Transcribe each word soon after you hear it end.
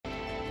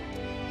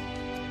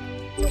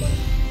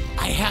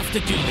have to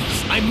do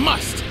this. I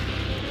must!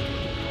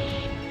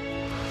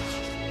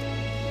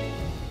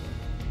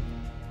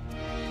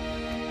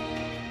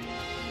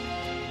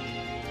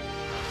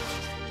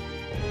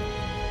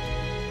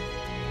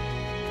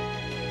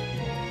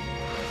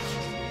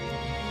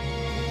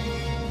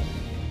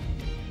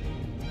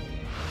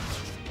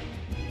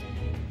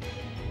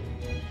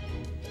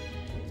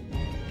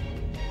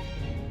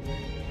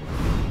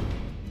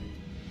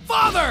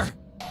 Father!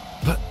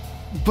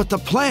 But the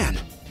plan!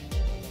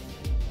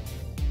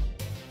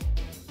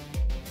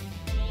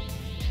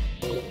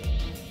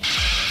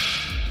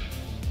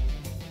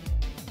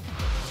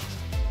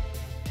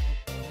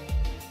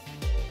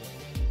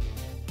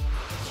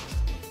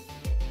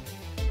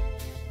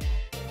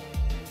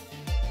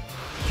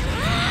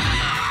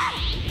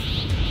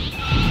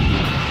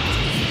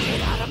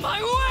 Get out of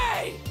my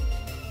way!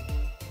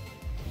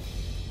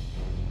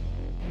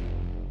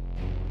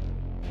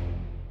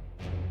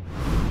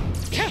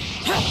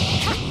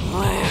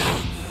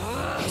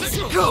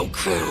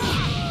 Goku!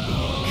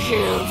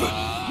 Give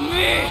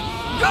me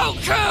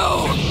Goku!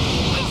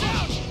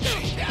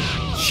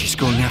 She's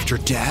going after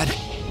Dad?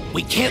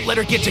 We can't let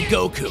her get to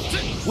Goku.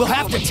 We'll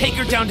have to take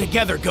her down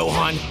together,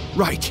 Gohan.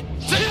 Right.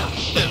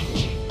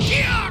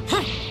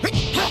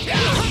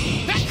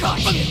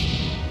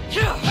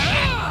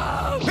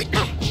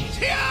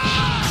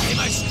 May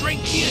my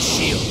strength be a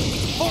shield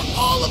for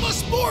all of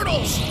us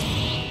mortals!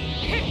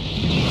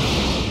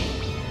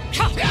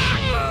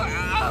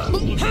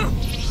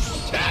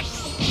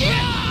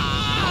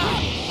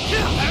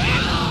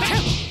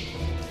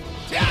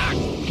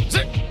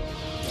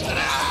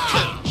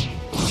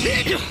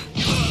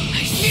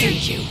 I see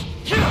you.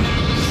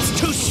 It's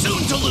too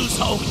soon to lose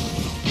hope.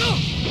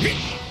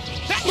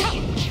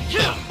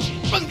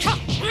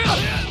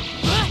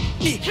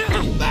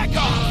 Back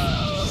off.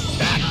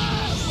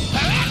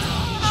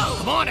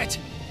 I'm on it.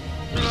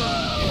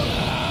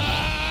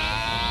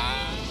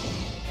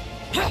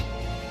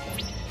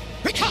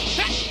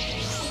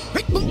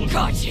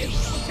 Got you.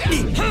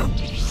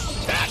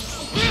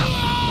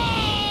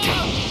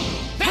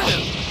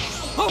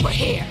 Over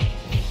here.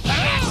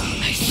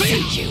 I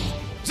see you.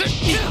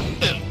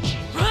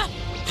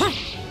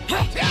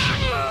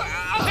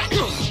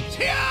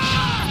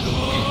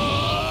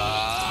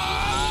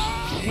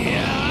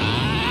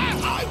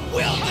 I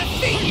will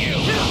defeat you.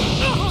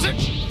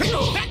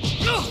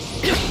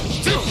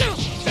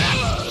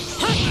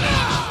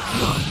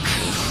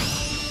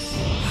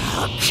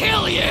 I'll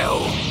kill you.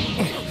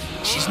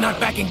 She's not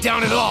backing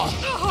down at all.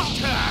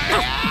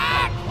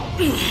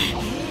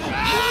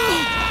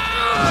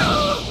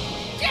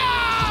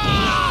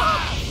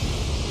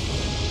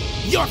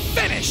 You're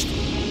finished!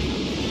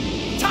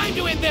 Time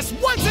to end this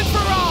once and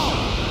for all!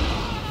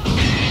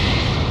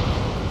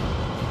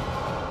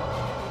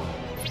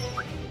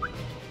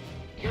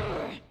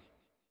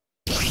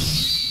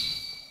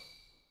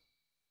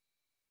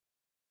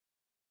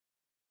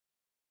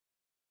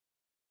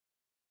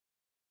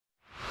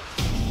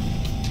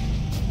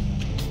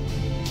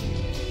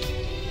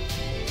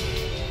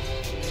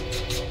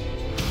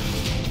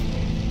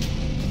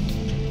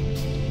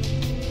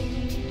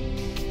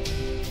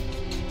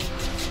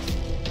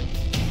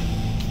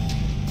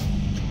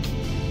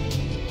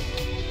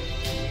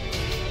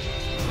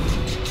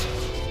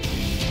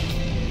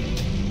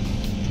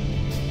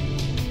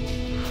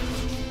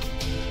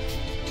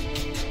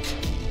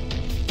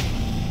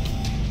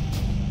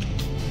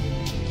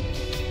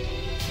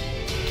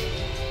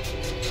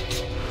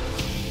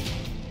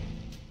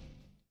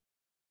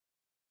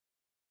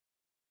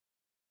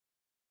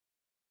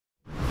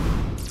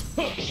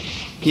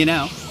 You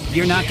know,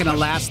 you're not gonna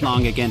last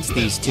long against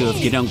these two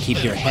if you don't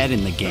keep your head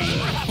in the game.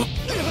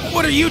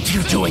 What are you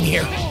two doing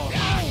here?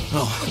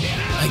 Oh,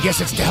 I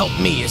guess it's to help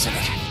me, isn't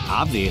it?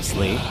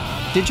 Obviously.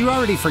 Did you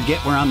already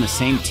forget we're on the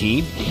same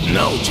team?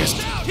 No, just...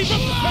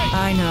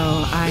 I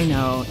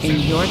know.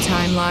 In your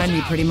timeline,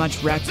 we pretty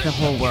much wrecked the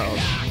whole world.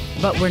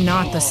 But we're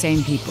not the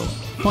same people.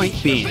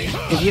 Point being,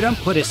 if you don't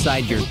put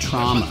aside your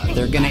trauma,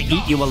 they're gonna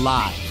eat you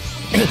alive.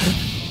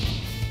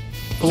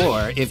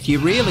 Or, if you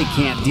really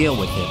can't deal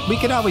with it, we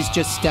could always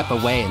just step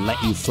away and let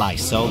you fly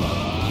solo.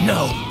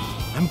 No.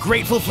 I'm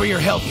grateful for your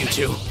help, you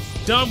two.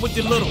 Done with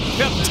your little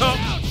pep talk.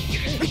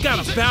 We got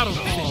a battle to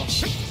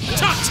finish.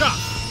 Talk.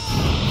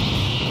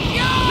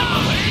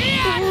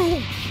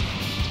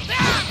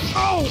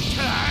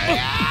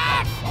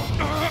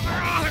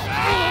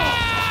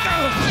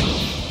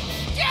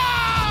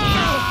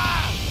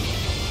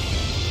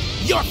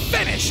 You're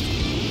finished!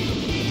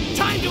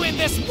 Time to end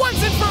this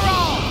once and for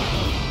all!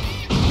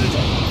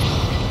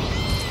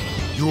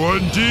 You are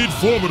indeed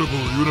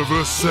formidable,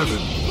 Universe 7.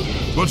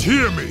 But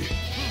hear me.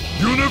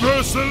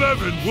 Universe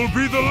 11 will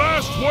be the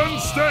last one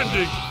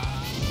standing.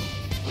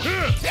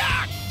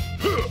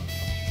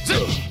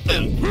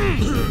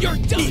 You're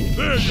done!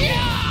 There you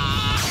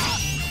are.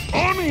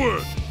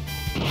 Onward!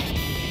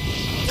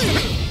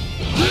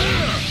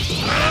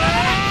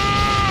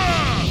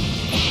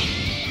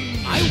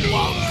 I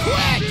won't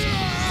quit!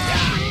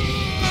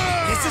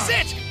 This is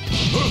it!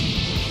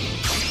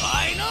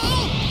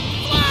 Final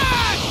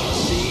Flash!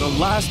 The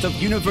last of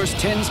Universe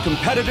 10's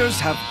competitors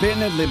have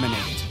been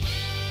eliminated.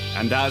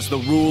 And as the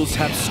rules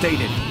have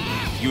stated,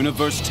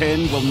 Universe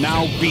 10 will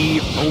now be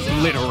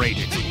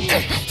obliterated.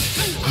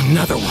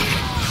 Another one.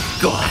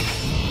 Gone.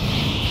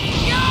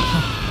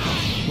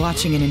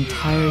 Watching an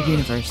entire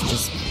universe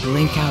just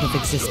blink out of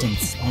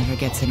existence never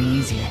gets any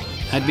easier.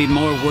 I'd be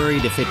more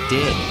worried if it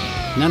did.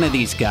 None of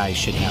these guys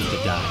should have to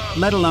die,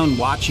 let alone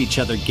watch each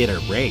other get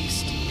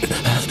erased.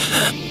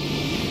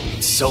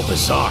 It's so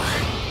bizarre.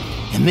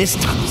 And this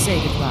time...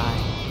 Say goodbye.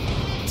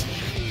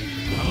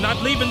 I'm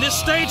not leaving this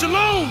stage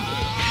alone!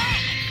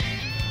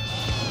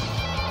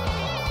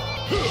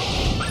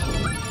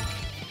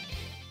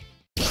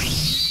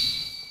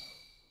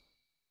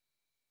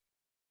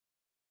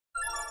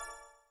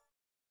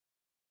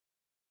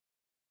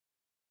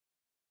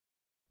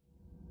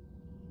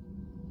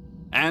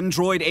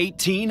 Android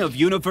 18 of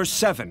Universe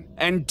 7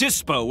 and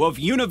Dispo of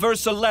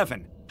Universe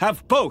 11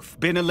 have both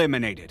been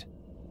eliminated.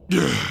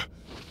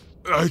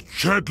 I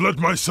can't let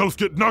myself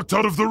get knocked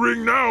out of the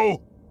ring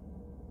now!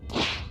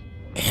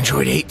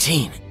 Android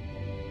 18.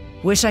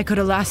 Wish I could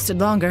have lasted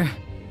longer,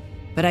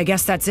 but I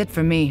guess that's it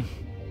for me.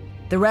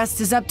 The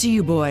rest is up to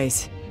you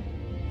boys.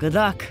 Good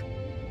luck.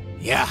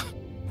 Yeah,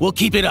 we'll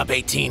keep it up,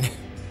 18.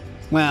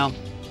 Well,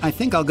 I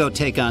think I'll go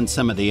take on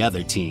some of the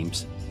other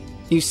teams.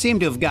 You seem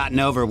to have gotten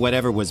over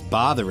whatever was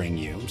bothering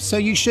you, so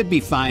you should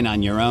be fine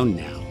on your own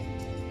now.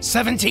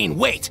 17,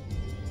 wait!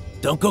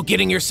 Don't go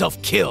getting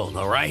yourself killed,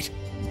 all right?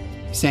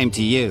 Same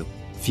to you,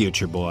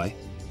 future boy.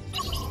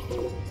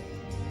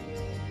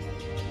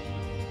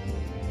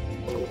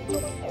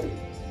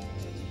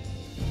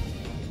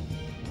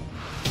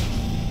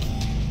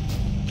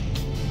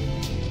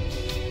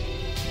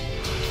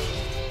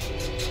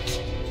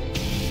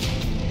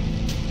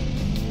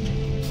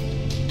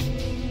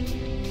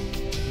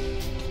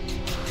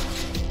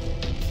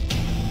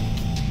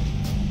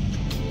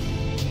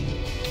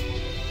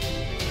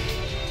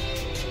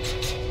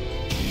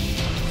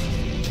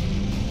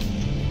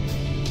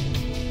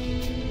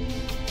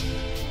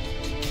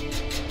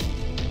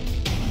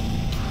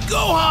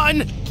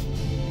 Gohan!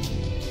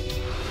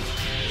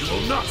 You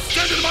will not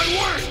stand in my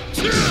way!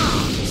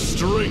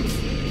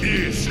 Strength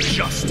is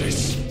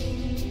justice.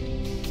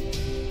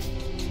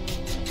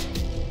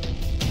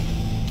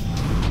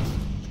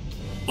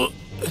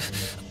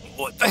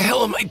 What the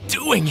hell am I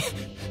doing?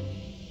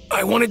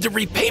 I wanted to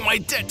repay my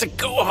debt to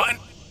Gohan,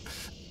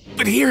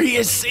 but here he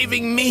is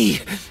saving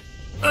me.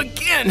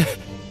 Again!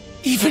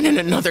 Even in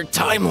another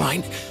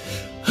timeline,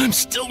 I'm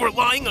still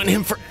relying on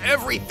him for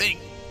everything.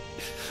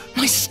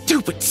 My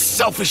stupid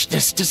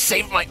selfishness to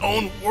save my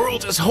own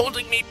world is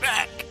holding me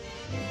back.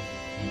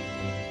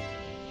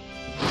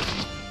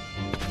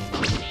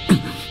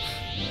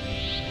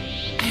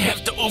 I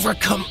have to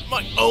overcome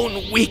my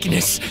own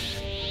weakness.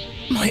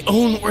 My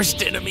own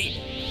worst enemy.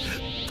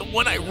 The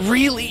one I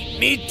really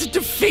need to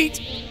defeat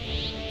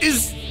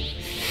is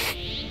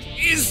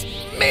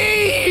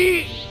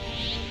me!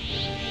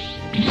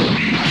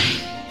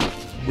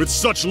 With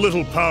such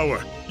little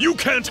power, you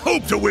can't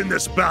hope to win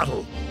this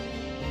battle!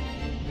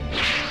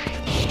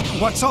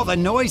 What's all the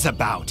noise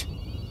about?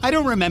 I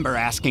don't remember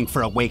asking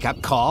for a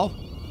wake-up call.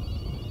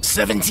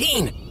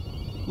 17!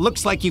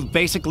 Looks like you've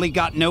basically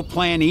got no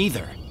plan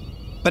either.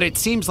 But it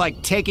seems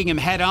like taking him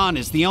head-on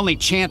is the only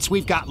chance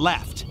we've got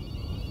left.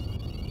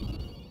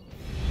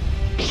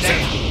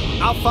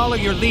 There. I'll follow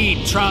your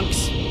lead,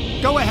 Trunks.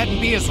 Go ahead and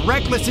be as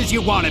reckless as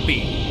you want to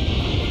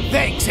be.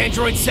 Thanks,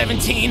 Android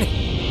 17!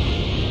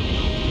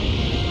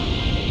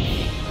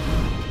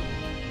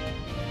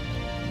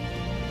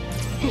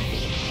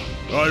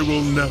 I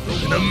will never,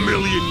 in a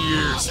million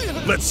years,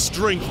 let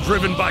strength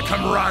driven by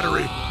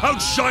camaraderie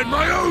outshine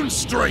my own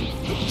strength!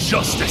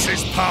 Justice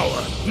is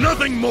power,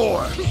 nothing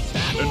more!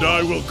 And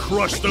I will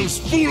crush those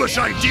foolish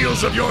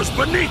ideals of yours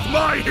beneath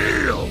my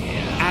heel!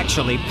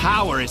 Actually,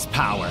 power is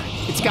power.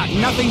 It's got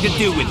nothing to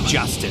do with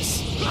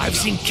justice. I've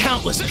seen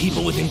countless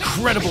people with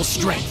incredible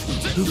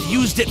strength who've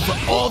used it for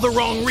all the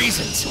wrong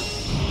reasons.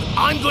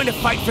 I'm going to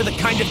fight for the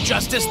kind of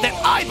justice that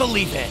I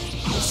believe in.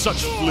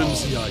 Such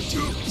flimsy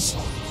ideals.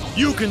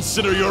 You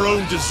consider your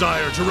own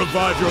desire to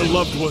revive your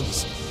loved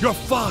ones, your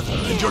father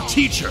and your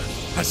teacher,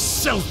 as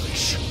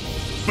selfish.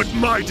 But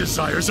my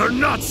desires are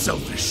not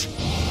selfish,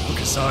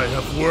 because I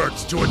have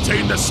worked to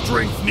attain the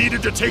strength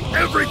needed to take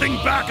everything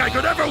back I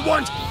could ever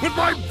want with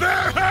my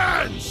bare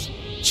hands!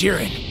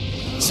 Jiren,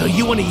 so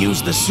you want to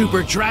use the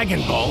Super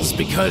Dragon Balls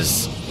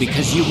because...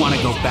 Because you want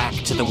to go back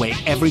to the way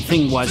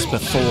everything was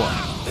before.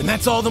 Then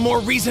that's all the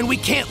more reason we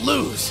can't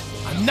lose.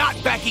 I'm not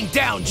backing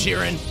down,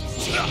 Jiren.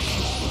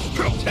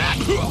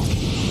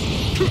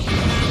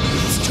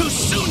 It's too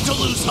soon to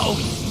lose hope.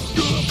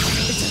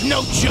 This is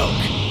no joke.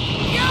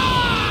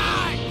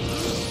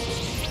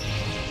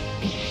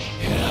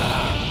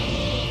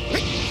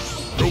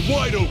 You're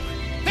wide open.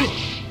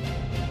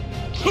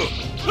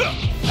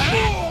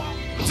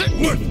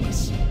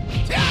 Worthless.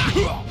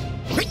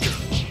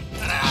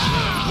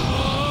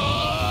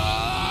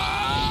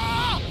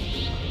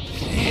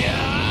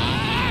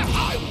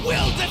 I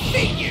will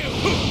defeat you.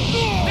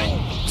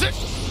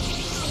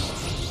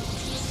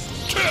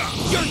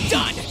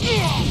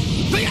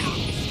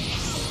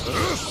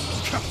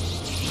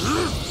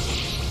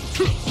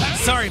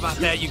 Sorry about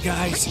that, you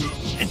guys.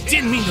 And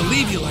didn't mean to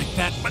leave you like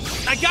that, but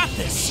I got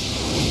this.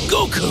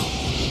 Goku!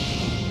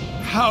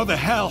 How the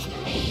hell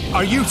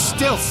are you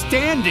still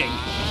standing?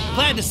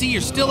 Glad to see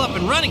you're still up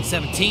and running,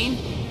 17.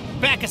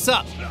 Back us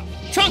up.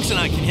 Trunks and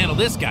I can handle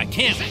this guy,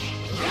 can't we?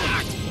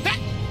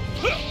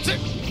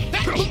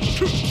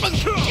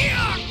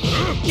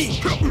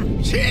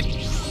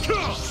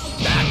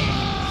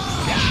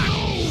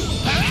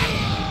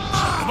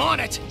 I'm on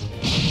it!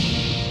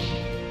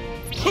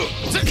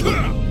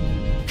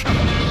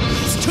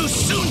 It's too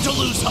soon to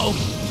lose hope!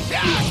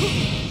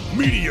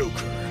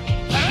 Mediocre.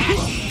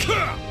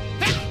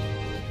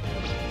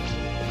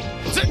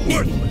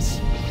 Worthless.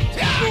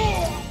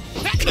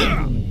 Back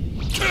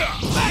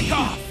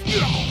off!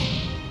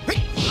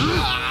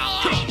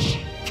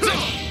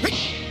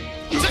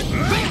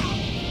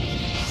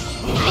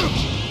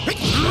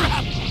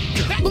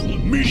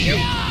 Mediocre.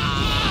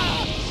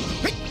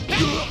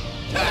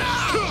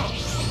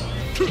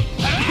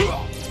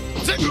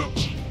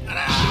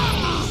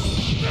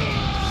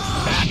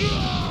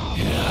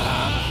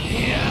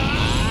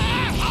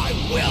 I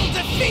will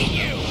defeat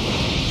you!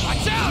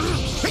 Watch out!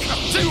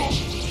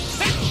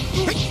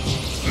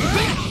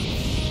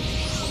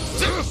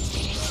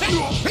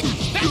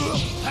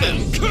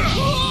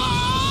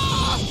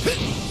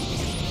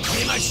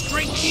 May my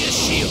strength be a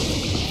shield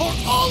for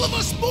all of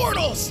us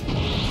mortals!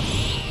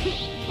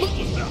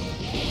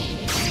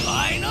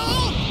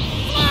 Final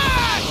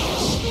Flash!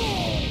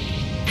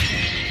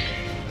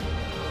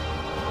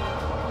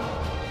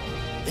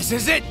 This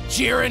is it,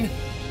 Jiren!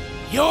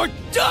 You're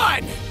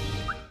done!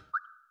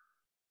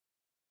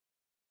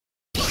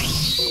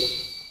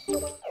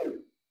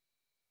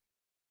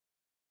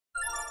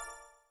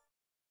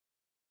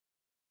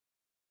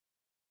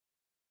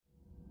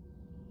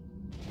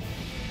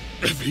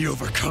 If he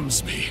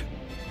overcomes me,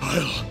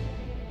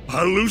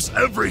 I'll lose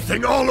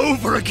everything all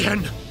over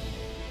again.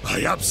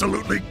 I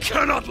absolutely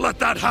cannot let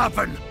that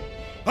happen.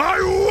 I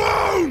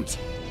won't!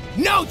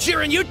 No,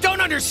 Jiren, you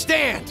don't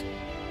understand!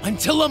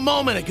 Until a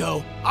moment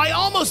ago, I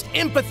almost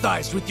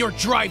empathized with your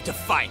drive to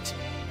fight.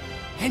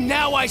 And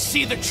now I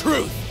see the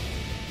truth.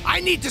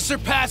 I need to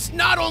surpass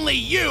not only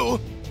you,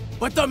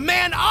 but the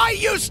man I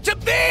used to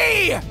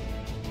be!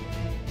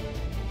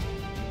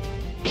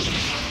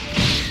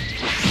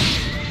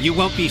 You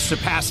won't be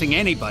surpassing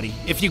anybody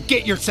if you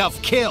get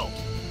yourself killed.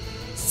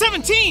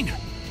 17!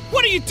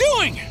 What are you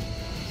doing?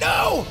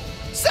 No!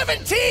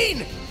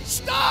 17!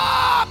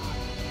 Stop!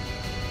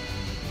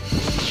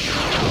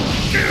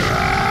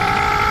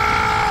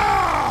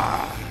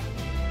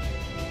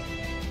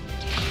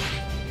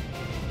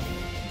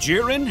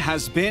 Jiren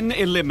has been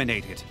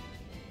eliminated.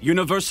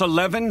 Universe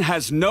 11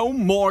 has no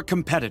more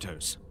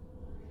competitors.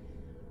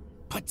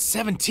 But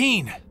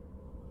 17...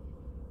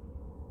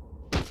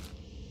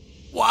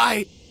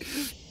 Why?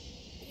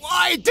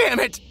 Why, damn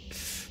it?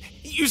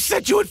 You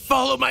said you would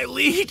follow my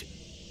lead.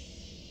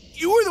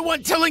 You were the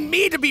one telling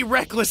me to be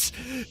reckless.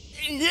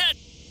 And yet,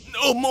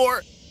 no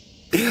more.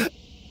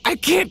 I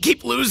can't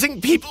keep losing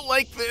people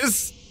like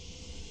this.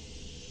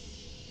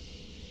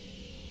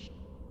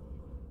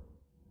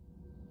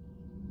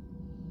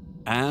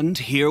 And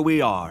here we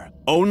are.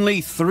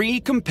 Only 3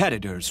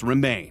 competitors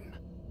remain.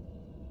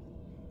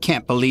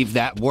 Can't believe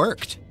that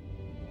worked.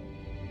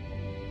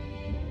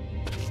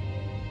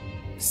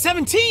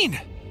 17!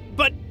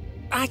 But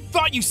I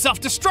thought you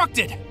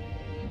self-destructed.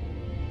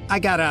 I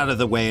got out of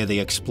the way of the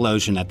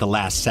explosion at the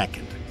last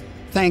second.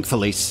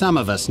 Thankfully, some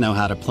of us know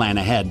how to plan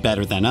ahead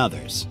better than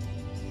others.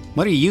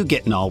 What are you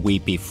getting all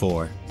weepy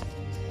for?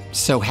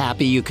 So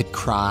happy you could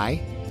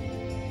cry?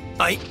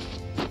 I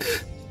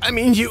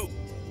mean, you...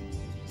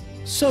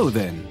 So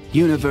then,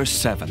 Universe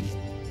 7,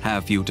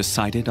 have you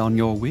decided on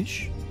your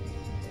wish?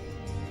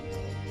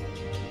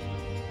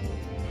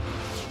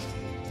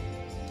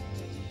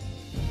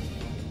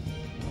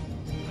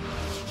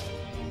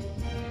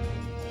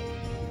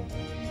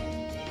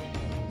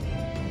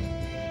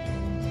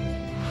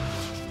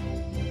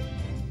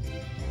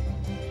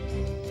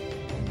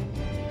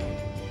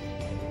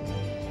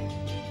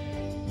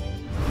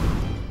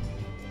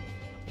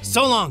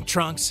 So long,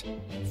 Trunks.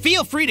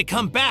 Feel free to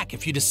come back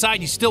if you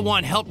decide you still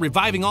want help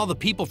reviving all the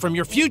people from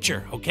your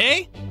future,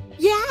 okay?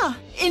 Yeah,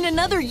 in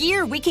another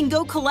year we can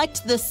go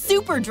collect the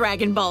Super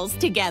Dragon Balls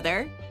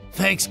together.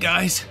 Thanks,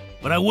 guys.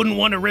 But I wouldn't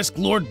want to risk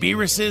Lord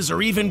Beerus's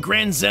or even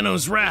Grand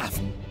Zeno's wrath.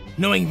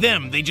 Knowing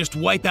them, they just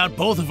wipe out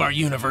both of our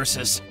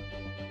universes.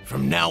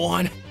 From now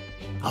on,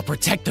 I'll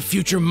protect the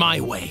future my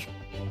way.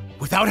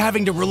 Without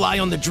having to rely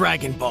on the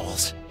Dragon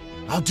Balls.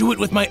 I'll do it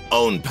with my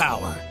own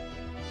power.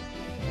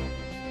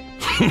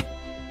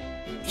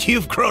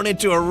 You've grown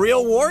into a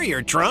real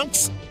warrior,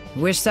 Trunks.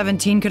 Wish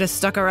 17 could have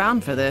stuck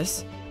around for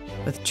this.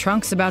 With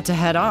Trunks about to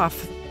head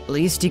off,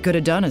 least he could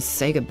have done is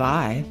say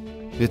goodbye.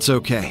 It's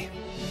okay.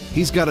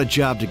 He's got a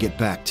job to get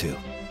back to.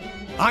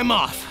 I'm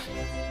off.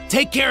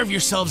 Take care of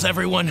yourselves,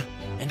 everyone.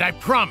 And I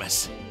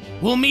promise,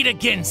 we'll meet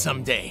again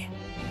someday.